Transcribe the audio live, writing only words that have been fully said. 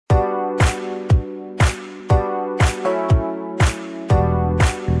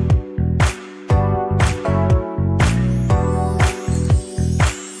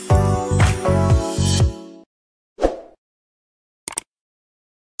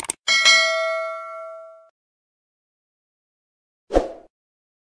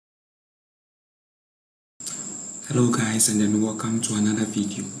Hello guys, and then welcome to another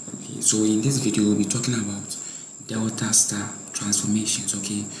video. Okay, so in this video we'll be talking about delta star transformations.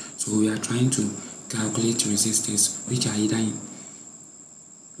 Okay, so we are trying to calculate resistors which are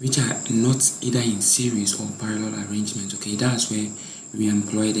not either in series or parallel arrangement. Okay, that's where we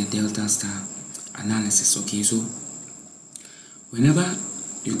employ the delta star analysis. Okay, so whenever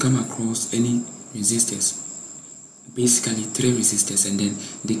you come across any resistors, basically three resistors, and then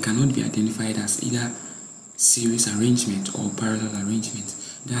they cannot be identified as either series arrangement or parallel arrangement,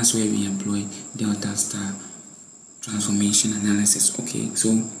 that's where we employ delta star transformation analysis. Okay, so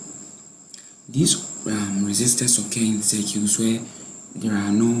these resistors occur in circuits where there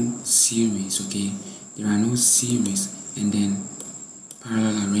are no series. Okay, there are no series and then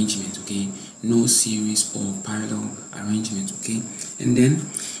parallel arrangement. Okay, no series or parallel arrangement. Okay, and then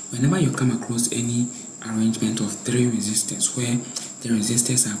whenever you come across any arrangement of three resistors where the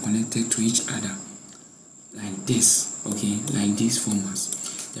resistors are connected to each other like this, okay, like these formats,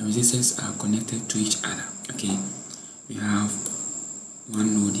 the resistors are connected to each other. Okay, we have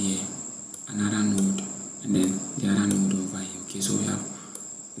one node here, another node, and then the other node over here. Okay, so we have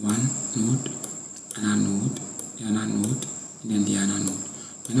one node, another node, the other node, and then the other node.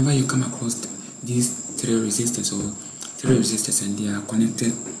 Whenever you come across these three resistors and they are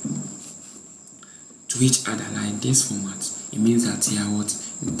connected to each other like this format, it means that they are what?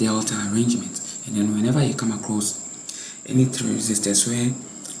 Delta arrangement. And then whenever you come across any three resistors where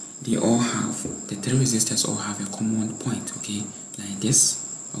the three resistors all have a common point, okay, like this,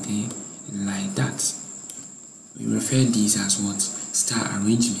 okay, and like that, we refer these as what? Star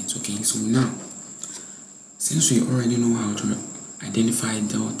arrangements. Okay, so now since we already know how to identify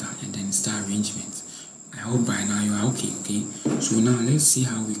delta and then star arrangement, I hope by now you are okay. Okay, so now let's see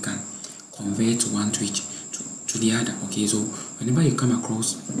how we can convert one to the other. Okay, so whenever you come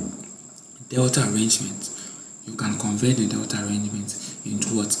across delta arrangement, you can convert the delta arrangement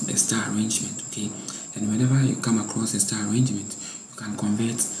into what? A star arrangement. Okay, and whenever you come across a star arrangement, you can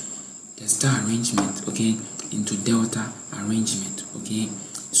convert the star arrangement, okay, into delta arrangement. Okay,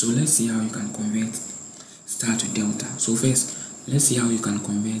 so let's see how you can convert star to delta. So first, let's see how you can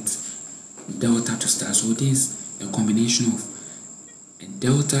convert delta to star. So this is a combination of a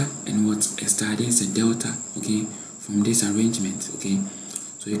delta and what? A star. This is a delta, okay, from this arrangement. Okay,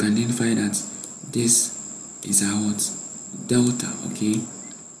 so you can identify that this is our what? Delta. Okay,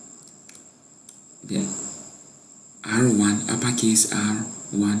 then R1, uppercase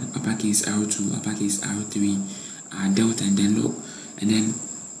R1, uppercase R2, uppercase R3 are delta, and then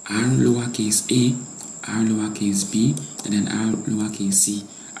R lowercase a, R lowercase b, and then R lowercase c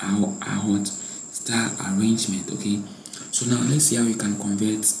are what? Star arrangement. Okay, so now let's see how we can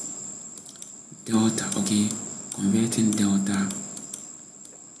convert delta. Okay, converting delta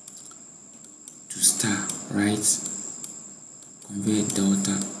to star, right? Convert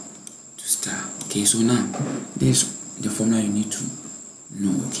delta to star. Okay, so now this is the formula you need to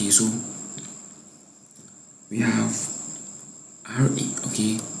know. Okay, so we have RA.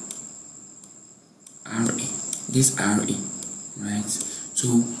 Okay, RA, this RA, right? So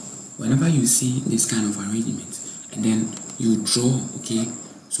whenever you see this kind of arrangement and then you draw, okay,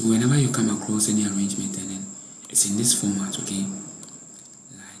 so whenever you come across any arrangement and then it's in this format, okay,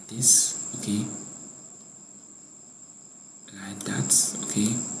 like this, okay, like that,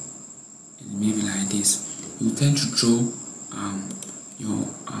 okay, and maybe like this, you tend to draw your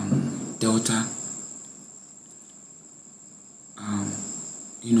delta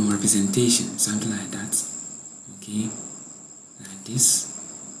representation, something like that. Okay, like this,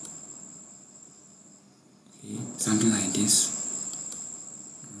 okay, something like this,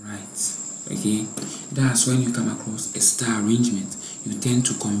 right? Okay, that's when you come across a star arrangement, you tend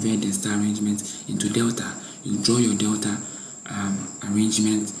to convert the star arrangement into delta. You draw your delta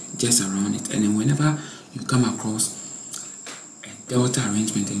arrangement just around it, and then whenever you come across a delta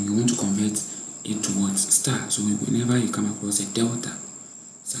arrangement and you want to convert it towards star, so whenever you come across a delta,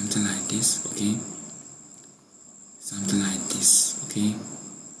 something like this, okay, something like this, okay,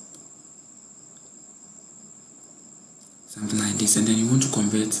 something like this, and then you want to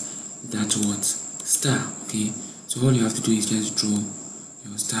convert that towards star. Okay, so all you have to do is just draw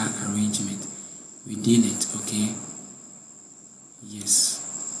your star arrangement within it. Okay, yes,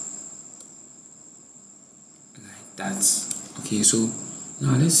 like that. Okay, so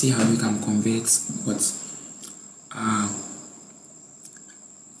now let's see how we can convert what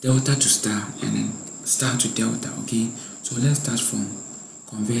delta to star and then star to delta. Okay, so let's start from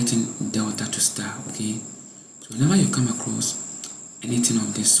converting delta to star. Okay, so whenever you come across anything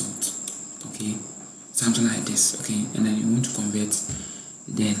of this sort, okay, something like this, okay, and then you want to convert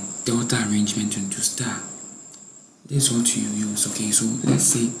the delta arrangement into star, this is what you use. Okay, so let's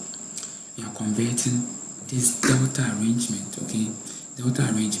say you are converting this delta arrangement, okay, delta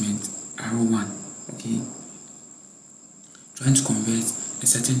arrangement R1, okay, trying to convert a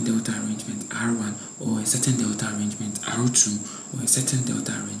certain delta arrangement R1 or a certain delta arrangement R2 or a certain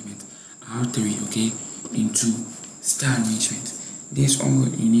delta arrangement R3, okay, into star arrangement. This is all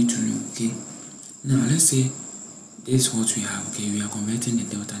you need to know. Okay, now let's say this is what we have. Okay, we are converting the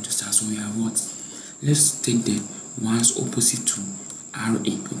delta into star, so we have what? Let's take the ones opposite to RA.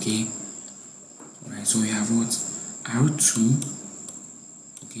 Okay, right, so we have what? R2,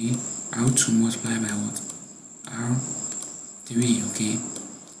 okay, R2 multiplied by what? R3, okay,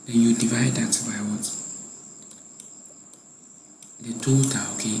 then you divide that by what? The total,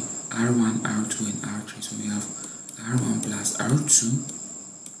 okay, R1, R2 and R3. So we have R1 plus R2,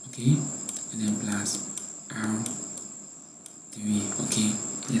 okay, and then plus R3, okay.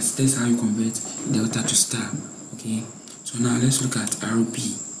 Yes, that's how you convert delta to star, okay. So now let's look at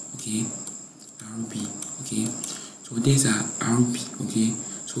RB, okay, RB, okay. So these are RB, okay.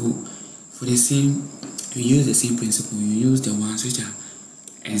 So for the same, you use the same principle. You use the ones which are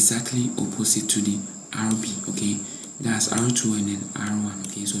exactly opposite to the RB, okay. That's R2 and then R1,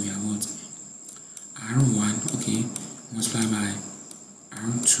 okay. So we have what? R1, okay, multiplied by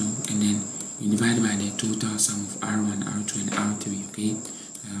R2, and then you divide by the total sum of R1, R2 and R3, okay.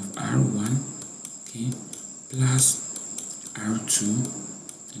 So we have R1, okay, plus R2,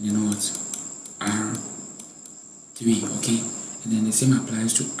 and then what? R3, okay. And then the same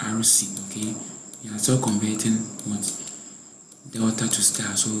applies to RC, okay. You are still converting what? Delta to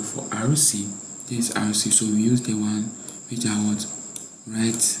star. So for RC, this is RC, so we use the one which are what?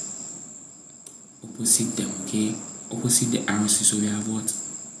 Right opposite them, okay, opposite the RC. So we have what?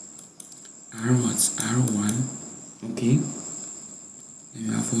 R1, okay, then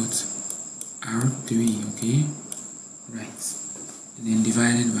we have what? R3, okay, right, and then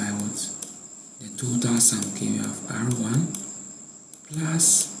divided by what? The total sum, okay. We have R1 plus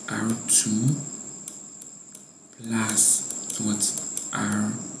R2 plus what?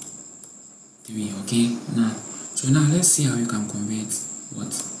 R3, okay. Now, so now let's see how you can convert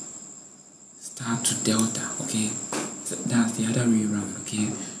what? Star to delta, okay. So that's the other way around, okay.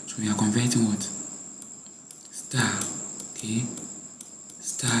 So we are converting what? Star, okay,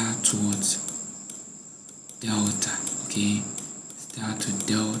 star to what? Delta, okay, star to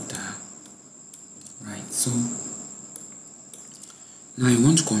delta, right. So now you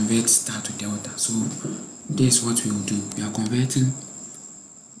want to convert star to delta, so this is what we will do. We are converting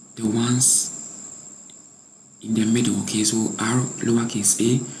the ones in the middle, okay. So R lowercase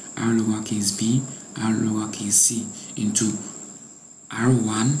a, R lowercase b, R lowercase c into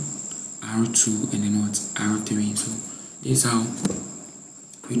R1, R2, and then what? R3. So this is how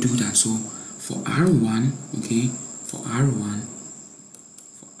we do that. So for R1, okay, for R1,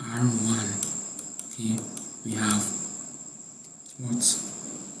 okay, we have what?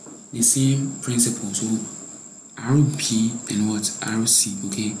 The same principle. So RB and what? RC,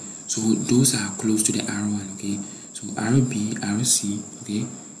 okay. So those are close to the R1, okay. So RB, RC, okay,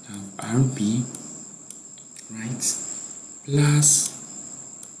 RB, right, plus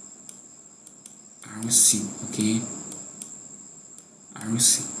RC, okay,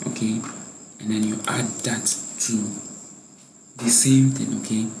 RC, okay, and then you add that to the same thing,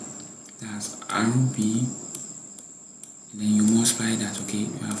 okay, that's RB, and then you multiply that, okay.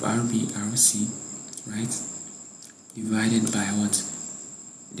 You have RB, RC, right, divided by what?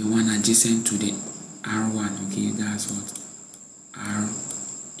 The one adjacent to the R1, okay, that's what? RA.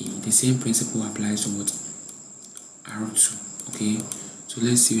 The same principle applies to what? R2, okay. So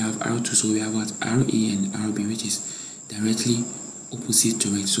let's see, we have R2, so we have what? RA and RB, which is directly opposite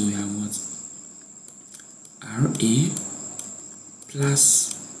to it. So we have what? RA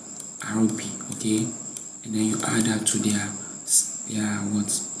plus RB, okay, and then you add that to their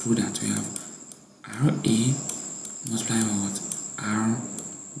what? Product. We have RA multiplied by what?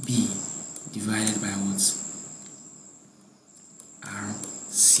 RB divided by what?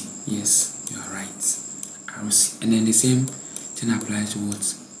 RC. Yes, you are right. RC. And then the same thing applies to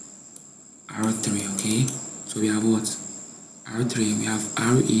what? R3, okay. So we have what? R3, we have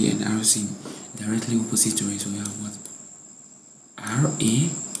RA and RC directly opposite to it. So we have what? RA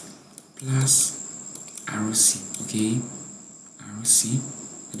plus RC, okay. RC,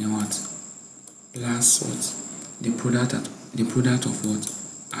 and then what? Plus what? The product of what?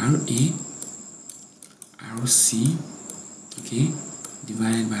 RA, RC, okay,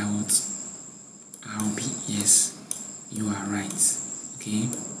 divided by what? RB. Yes, you are right, okay.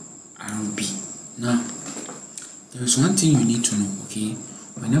 RB. Now, there is one thing you need to know, okay.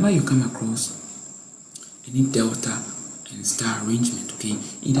 Whenever you come across delta and star arrangement, okay,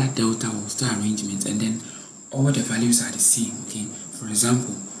 either delta or star arrangement, and then all the values are the same, okay. For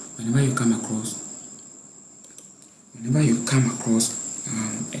example, whenever you come across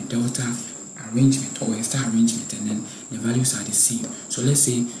a delta arrangement or a star arrangement, and then the values are the same. So let's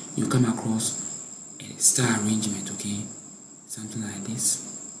say you come across a star arrangement, okay, something like this,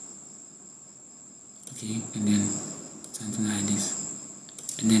 okay, and then something like this,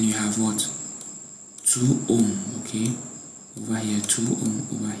 and then you have what, 2 ohm, okay, over here, 2 ohm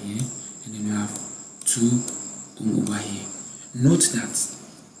over here, and then you have 2 ohm over here. Note that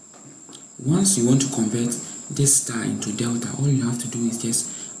once you want to convert this star into delta, all you have to do is just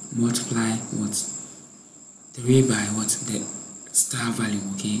multiply what, 3 by what, the star value,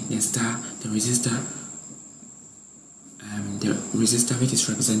 okay, the resistor which is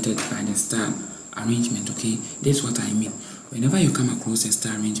represented by the star arrangement, okay. This is what I mean. Whenever you come across a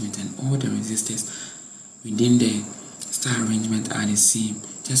star arrangement and all the resistors within the star arrangement are the same,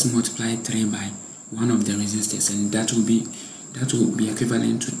 just multiply 3 by one of the resistors, and that will be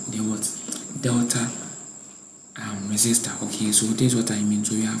equivalent to the what, delta resistor, okay. So this is what I mean.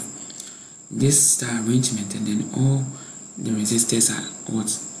 So you have this star arrangement, and then all the resistors are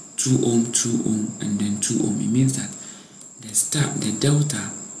what, 2 ohm, 2 ohm, and then 2 ohm. It means that the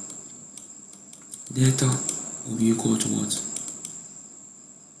delta will be equal to what,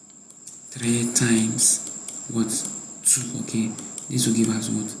 3 times what, 2, okay. This will give us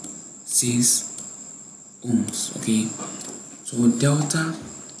what, 6 ohms, okay. So delta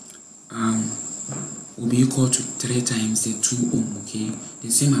will be equal to 3 times the 2 ohm, okay. The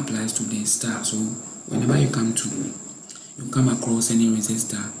same applies to the star. So whenever you come across any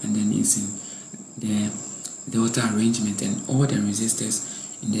resistor and then it's in the delta arrangement and all the resistors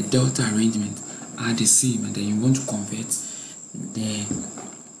in the delta arrangement are the same, and then you want to convert the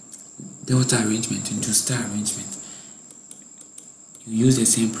delta arrangement into star arrangement, you use the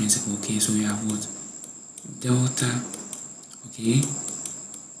same principle, okay. So we have what, delta, okay,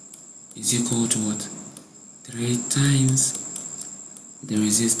 is equal to what, 3 times the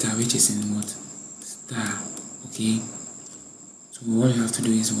resistor which is in what, star, okay. So all you have to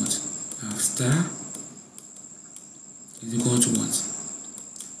do is what, have star is equal to what,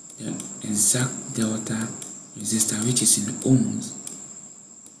 the exact delta resistor which is in ohms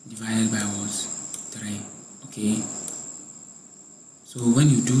divided by what, 3, okay. So when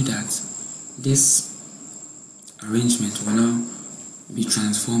you do that, this arrangement will now be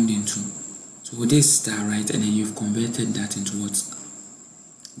transformed into, so this star, right, and then you've converted that into what,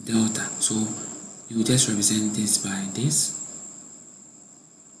 delta. So you just represent this by this,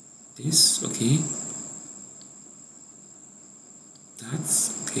 okay,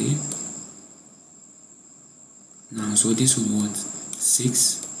 that's okay. Now so this will be what,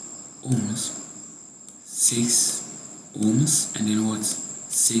 6 ohms, and then what,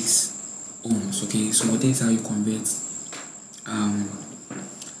 6 ohms, okay. So this is how you convert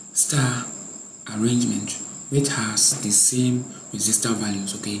star arrangement which has the same resistor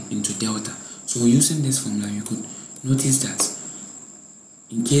values, okay, into delta. So using this formula, you could notice that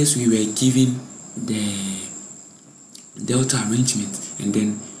in case we were given the delta arrangement and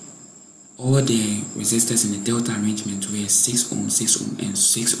then all the resistors in the delta arrangement were 6 ohms, 6 ohms, and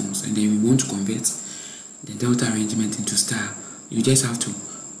 6 ohms, and then we want to convert the delta arrangement into star, you just have to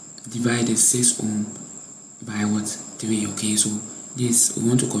divide the 6 ohm by what, 3, okay. So this, we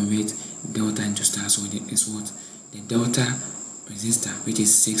want to convert delta into star, so it's what, the delta resistor which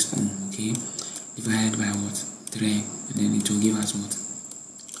is 6 ohm, okay, divided by what, 3, and then it will give us what,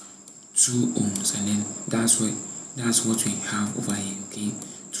 2 ohms, and then that's what we have over here, okay.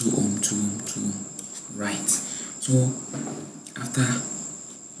 2 ohm, 2 ohm, 2 ohm, right. So after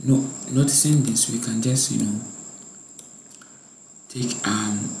noticing this, we can just take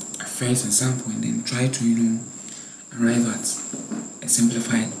a first example and then try to arrive at a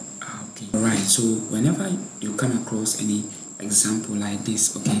simplified okay. Alright, so whenever you come across any example like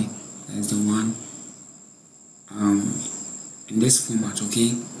this, okay, that's the one in this format,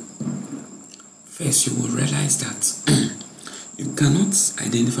 okay, first you will realize that you cannot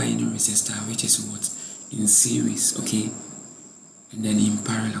identify any resistor which is what, in series, okay, and then in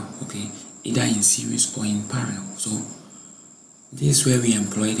parallel, okay, either in series or in parallel. So this is where we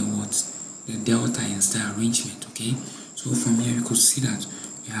employ the delta and star arrangement, okay. So from here we could see that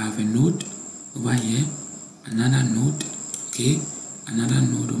we have a node over here, another node, okay, another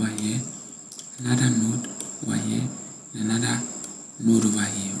node over here, another node over here, and another node over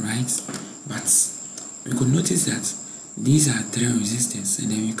here, right? But we could notice that these are 3 resistors,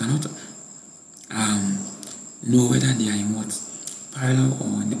 and then we cannot know whether they are in what, parallel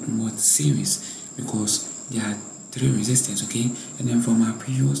or in what, series, because there are 3 resistors, okay? And then from our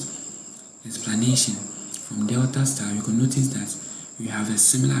previous explanation from delta star, you can notice that we have a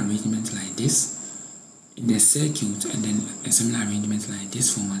similar arrangement like this in the circuit, and then a similar arrangement like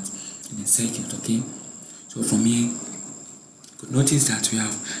this format in the circuit, okay? So from here, you could notice that we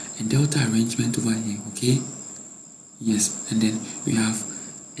have a delta arrangement over here, okay? Yes, and then we have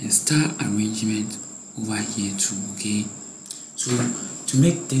a star arrangement over here too, okay? So to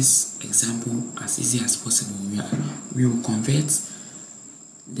make this example as easy as possible, we will convert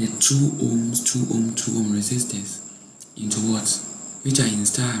the 2 ohms, 2 ohm, 2 ohm resistors into what, which are in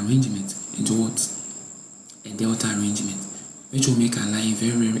star arrangement, into what, a delta arrangement, which will make our life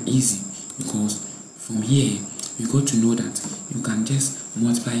very easy, because from here you got to know that you can just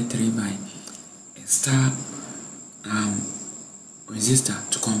multiply 3 by a star resistor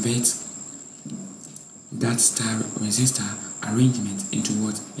to convert that star resistor arrangement into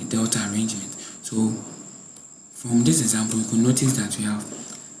what, a delta arrangement. So from this example, you can notice that we have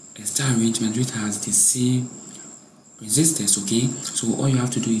a star arrangement which has the same resistors, okay? So all you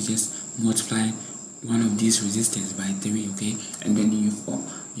have to do is just multiply one of these resistors by 3, okay? And then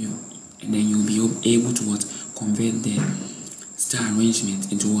you'll be able to what, convert the star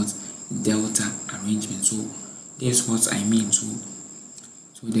arrangement into what, delta arrangement. So that's what I mean. So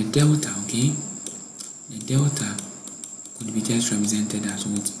the delta, okay, the delta could be just represented as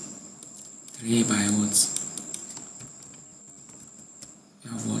what, 3 by what,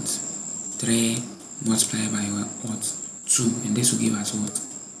 you have what, 3 multiplied by what, 2, and this will give us what,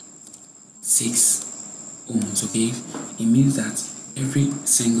 6 ohms, okay? It means that every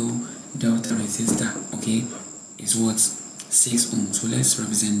single delta resistor, okay, is what, 6 ohms. So let's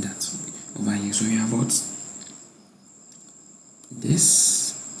represent that over here. So we have what, this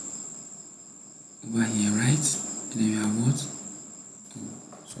over here, right? And then we have what,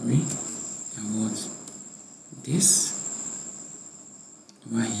 we have what, this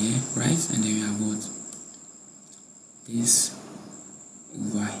over here, right? And then we have what, this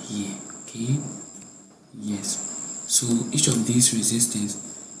over here, okay? Yes. So each of these resistors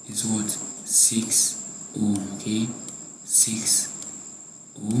is what, 6 ohm, okay? 6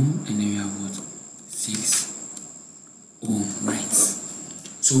 ohm, and then we have what, 6 ohm, right?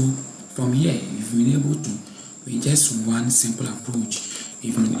 So from here, you've been able to, with just one simple approach,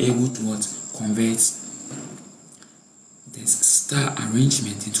 you've been able to what, convert this star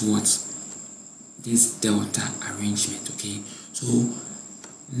arrangement into what, this delta arrangement, okay? So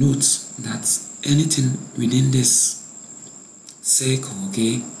note that anything within this circle,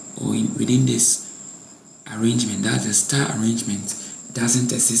 okay, or within this arrangement, that the star arrangement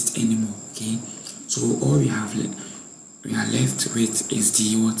doesn't exist anymore, okay? So all we are left with is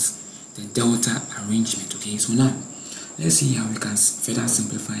the what, the delta arrangement, okay? So now let's see how we can further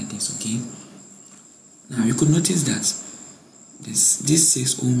simplify this, okay? Now you could notice that this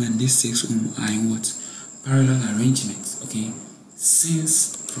 6 ohm and this 6 ohm are in what, parallel arrangements, okay?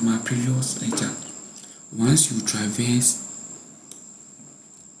 Since from our previous lecture, once you traverse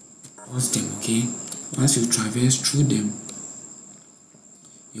across them, okay, once you traverse through them,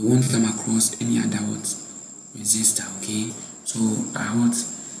 you won't come across any other what, resistor, okay? So our what,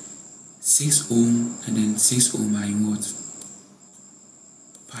 6 ohm and then 6 ohm are in what,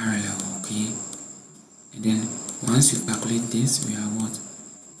 parallel, okay? And then once you calculate this, we have what,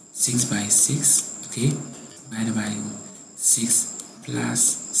 6 by 6, okay, divided by 6 plus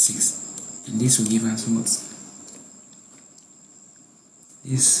 6, and this will give us what,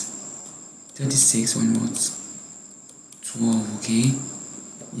 this 36 on what, 12, okay?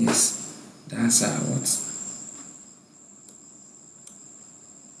 Yes, that's our what,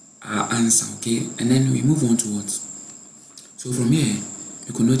 our answer, okay? And then we move on to what, so from here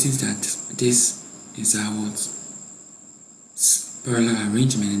you can notice that this is our what, parallel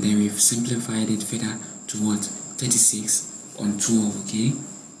arrangement, and then we've simplified it further to what, 36 on 12, okay?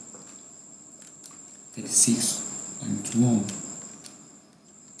 36 on 12,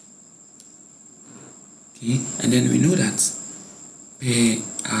 okay? And then we know that per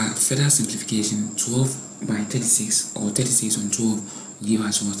our further simplification, 12 by 36 or 36 on 12 will give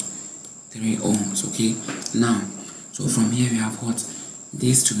us what, 3 ohms, okay? Now, so from here we have what,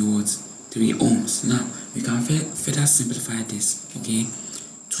 this to be what, 3 ohms. Now we can further simplify this, okay,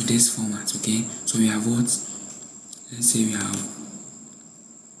 to this format, okay? So we have what, let's say we have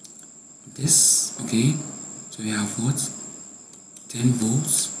this, okay? So we have what, 10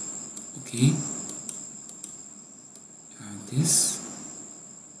 volts, okay? We have this,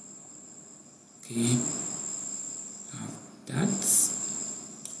 okay? We have that,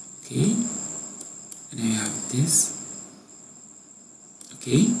 okay? And then we have this,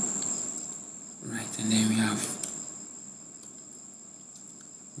 okay? Right. right, and then we have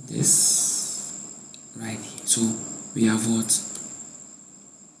this right here. So we have what?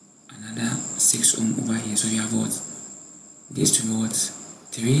 Another 6 ohm over here. So we have what? This to be what?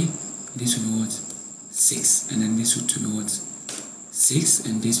 3, this to be what? 6, and then this to be what? 6,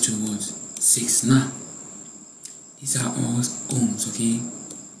 and this to be what? 6. Now these are all ohms, okay?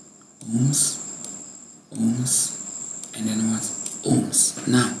 Ohms, and then what? Ohms.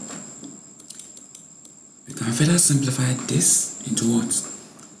 Now we can further simplify this into what?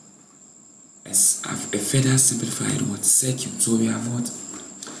 As a further simplified what? Circuit. So we have what?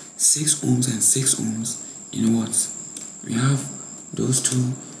 6 ohms and 6 ohms in what? We have those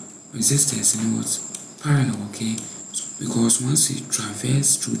two resistors in what? Parallel, okay? So because once we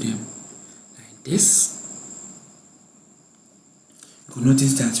traverse through them like this, you could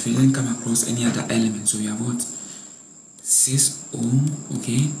notice that we didn't come across any other element. So we have what? 6 ohm,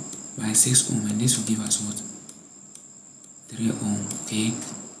 okay, by 6 ohm, and this will give us what? 3 ohm, okay?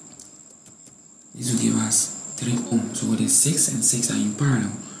 This will give us 3 ohm. So the 6 and 6 are in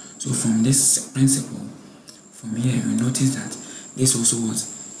parallel. So from this principle, from here, you notice that this also was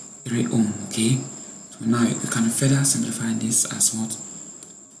 3 ohm, okay? So now you can further simplify this as what?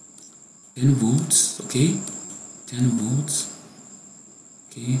 10 volts, okay? 10 volts,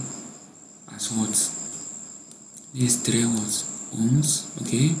 okay? As what? This 3 what? Ohms,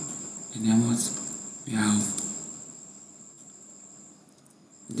 okay? And then what? We have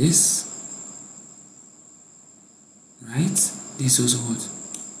this, right? This also what?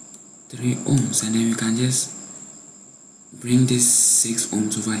 3 ohms, and then we can just bring this 6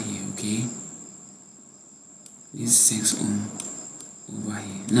 ohms over here, okay? This 6 ohm over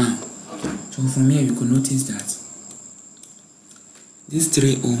here. Now, so from here you could notice that this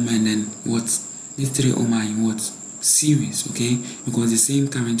 3 ohm and then what? These 3 ohm are in what? Series, okay? Because the same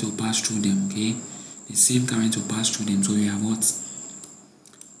current will pass through them, okay? The same current will pass through them. So we have what?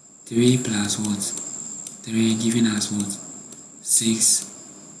 3 plus what? 3 giving us what? 6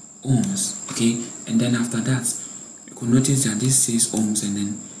 ohms, okay? And then after that, you could notice that this 6 ohms and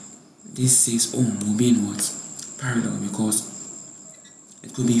then this 6 ohm will be in what? Parallel, because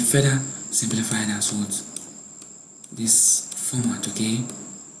it could be further simplified as what? This format, okay?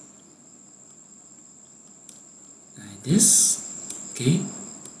 Like this, okay?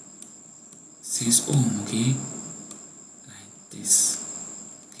 6 ohm, okay? Like this,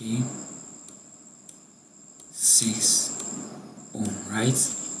 okay? 6 ohm, right?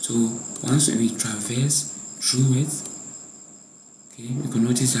 So once we traverse through it, okay, we can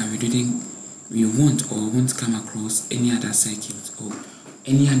notice that we won't come across any other circuit or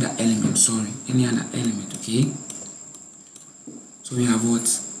any other element, okay? So we have what?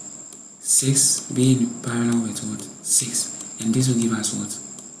 6 being parallel with what? 6, and this will give us what?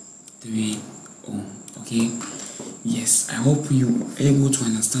 3 ohm, okay? Yes, I hope you are able to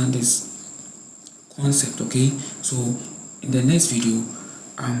understand this concept, okay? So in the next video,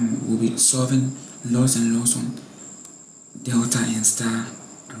 we'll be solving loss and loss on delta and star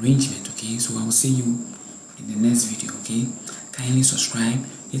arrangement, okay? So I will see you in the next video, okay? Kindly subscribe,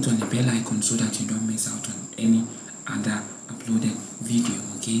 hit on the bell icon so that you don't miss out on any other uploaded video,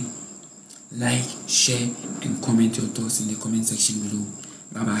 okay? Like, share, and comment your thoughts in the comment section below.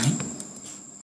 Bye bye.